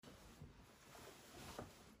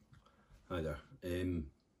Hi there.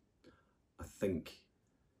 I think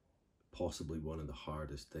possibly one of the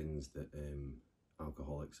hardest things that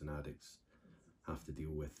alcoholics and addicts have to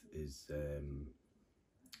deal with is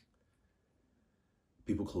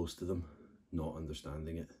people close to them not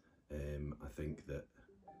understanding it. I think that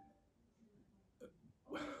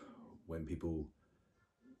when people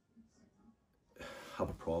have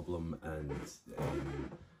a problem and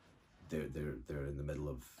they're in the middle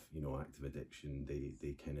of active addiction, they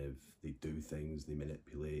do things, they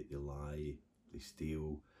manipulate, they lie, they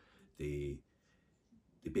steal, they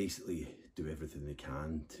they basically do everything they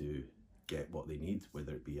can to get what they need,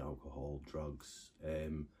 whether it be alcohol, drugs,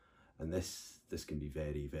 and this can be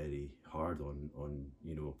very, very hard on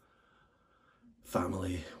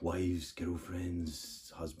family, wives,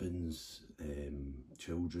 girlfriends, husbands,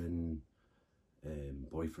 children,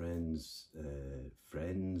 boyfriends,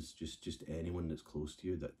 friends, just anyone that's close to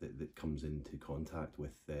you that comes into contact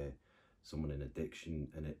with someone in addiction.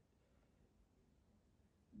 And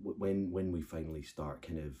when we finally start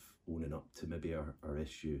kind of owning up to maybe our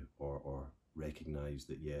issue, or recognize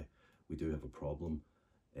that, yeah, we do have a problem,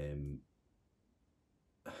 um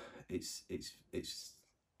it's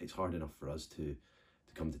hard enough for us to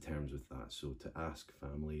come to terms with that. So to ask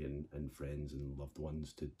family and friends and loved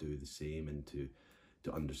ones to do the same, and to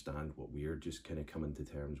understand what we're just kind of coming to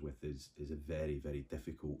terms with, is a very, very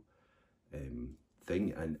difficult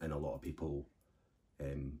thing, and a lot of people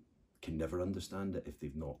can never understand it if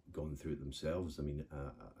they've not gone through it themselves. I mean,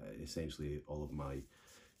 essentially all of my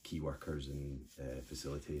key workers and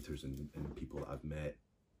facilitators and people that I've met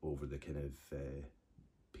over the kind of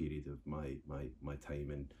period of my time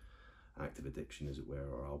in active addiction, as it were,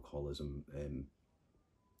 or alcoholism,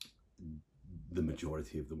 the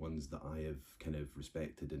majority of the ones that I have kind of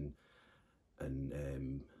respected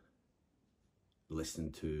and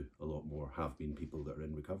listened to a lot more have been people that are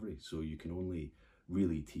in recovery. So you can only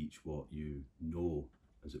really teach what you know,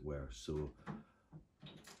 as it were. So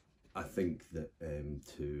I think that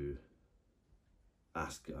to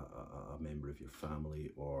ask a member of your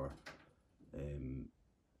family, or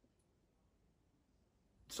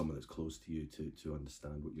someone that's close to you, to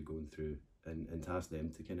understand what you're going through, and to ask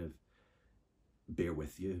them to kind of bear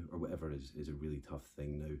with you or whatever, is a really tough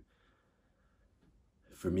thing. Now,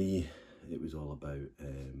 for me, it was all about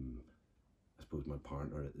I suppose my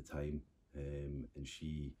partner at the time, and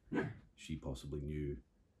she possibly knew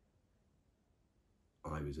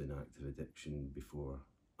I was in active addiction before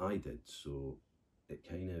I did. So it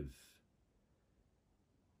kind of,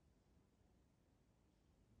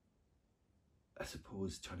 I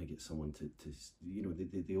suppose, trying to get someone to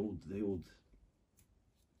the old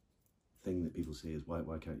thing that people say is,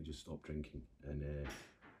 why can't you just stop drinking? And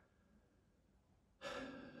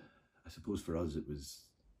I suppose for us it was,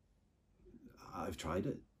 I've tried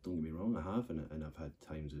it, don't get me wrong, I have, and I've had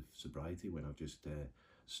times of sobriety when I've just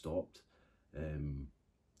stopped,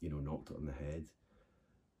 knocked it on the head,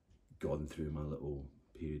 gone through my little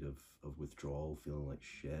period of withdrawal, feeling like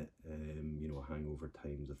shit, hangover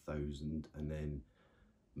times 1,000, and then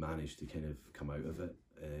managed to kind of come out of it,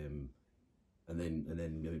 and then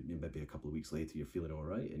maybe a couple of weeks later you're feeling all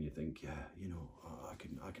right, and you think, yeah, I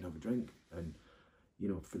can have a drink. And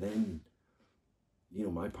for then,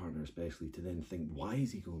 my partner especially, to then think, why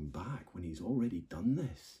is he going back when he's already done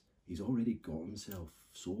this? He's already got himself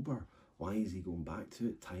sober. Why is he going back to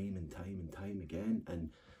it time and time and time again?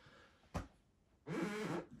 And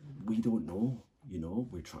we don't know,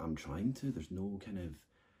 I'm trying to. There's no kind of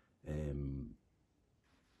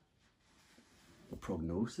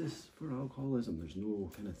prognosis for alcoholism. There's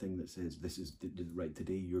no kind of thing that says, this is right,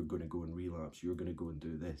 today you're going to go and relapse, you're going to go and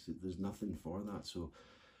do this. There's nothing for that. So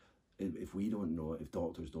if we don't know it, if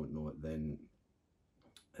doctors don't know it, then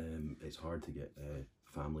it's hard to get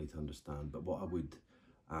family to understand. But what I would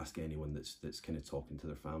ask anyone that's kind of talking to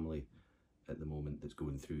their family at the moment, that's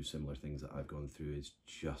going through similar things that I've gone through, is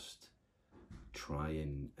just try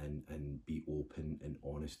and be open and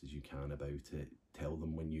honest as you can about it. Tell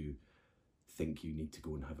them when you think you need to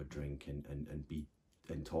go and have a drink,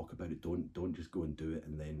 and talk about it. Don't just go and do it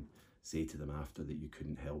and then say to them after that you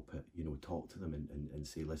couldn't help it. Talk to them and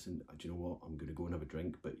say, listen, do you know what, I'm going to go and have a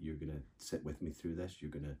drink, but you're going to sit with me through this.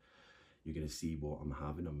 You're going to see what I'm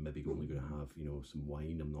having. I'm maybe only going to have some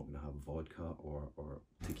wine. I'm not going to have vodka or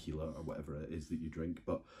tequila or whatever it is that you drink,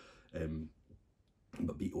 but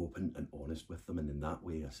be open and honest with them. And in that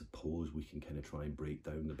way, I suppose we can kind of try and break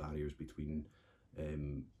down the barriers between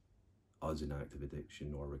us in active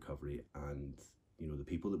addiction or recovery, and the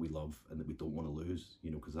people that we love and that we don't want to lose,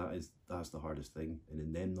 because that's the hardest thing. And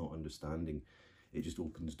in them not understanding, it just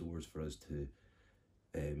opens doors for us to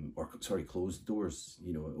or sorry, closed doors,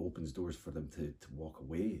 you know, it opens doors for them to walk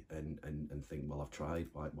away and think, well, I've tried,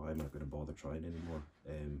 why am I going to bother trying anymore?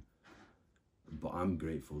 But I'm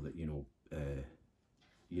grateful that,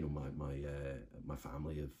 my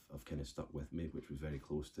family have kind of stuck with me, which was very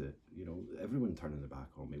close to, everyone turning their back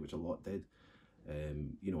on me, which a lot did.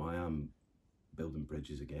 I am building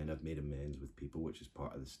bridges again. I've made amends with people, which is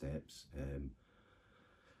part of the steps.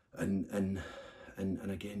 And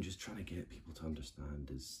again, just trying to get people to understand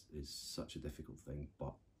is such a difficult thing,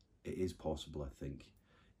 but it is possible. I think,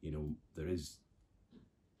 there is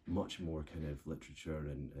much more kind of literature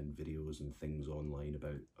and videos and things online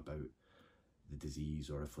about the disease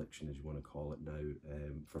or affliction, as you want to call it now,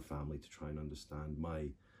 for family to try and understand. My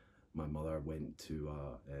mother went to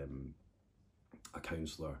a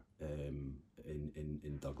counsellor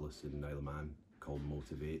in Douglas in Isle of Man called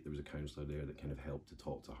Motivate. There was a counsellor there that kind of helped to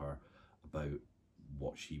talk to her about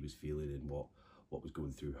what she was feeling and what was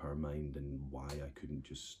going through her mind and why I couldn't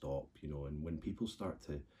just stop, and when people start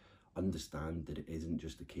to understand that it isn't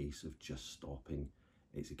just a case of just stopping,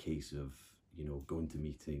 it's a case of, going to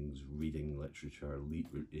meetings, reading literature,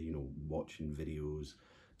 watching videos,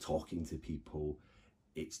 talking to people.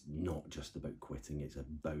 It's not just about quitting, it's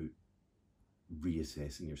about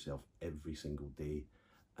reassessing yourself every single day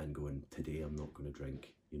and going, today I'm not going to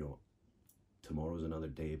drink, tomorrow's another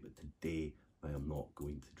day, but today I am not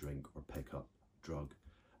going to drink or pick up drug.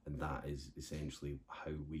 And that is essentially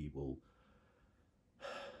how we will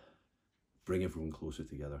bring everyone closer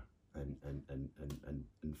together and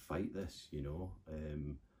fight this.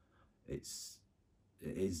 It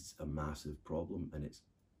is a massive problem, and it's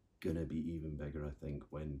gonna be even bigger, I think,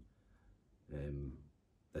 when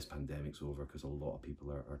this pandemic's over, because a lot of people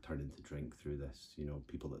are turning to drink through this.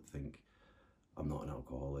 People that think, I'm not an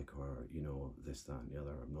alcoholic, or this, that and the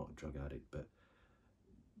other, I'm not a drug addict, but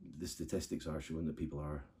the statistics are showing that people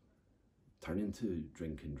are turning to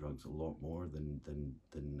drink and drugs a lot more than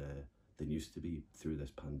used to be through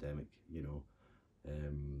this pandemic.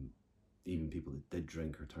 Even people that did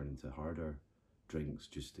drink are turning to harder drinks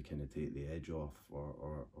just to kind of take the edge off,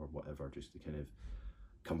 or whatever, just to kind of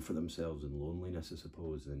comfort themselves in loneliness, I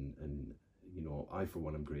suppose. And I, for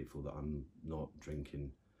one, am grateful that I'm not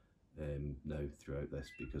drinking now throughout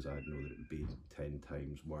this, because I know that it would be 10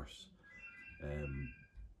 times worse.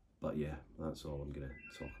 But yeah, that's all I'm going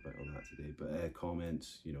to talk about on that today. But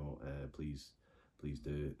comments, please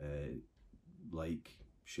do like,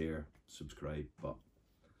 share, subscribe. But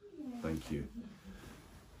thank you.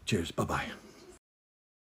 Cheers. Bye-bye.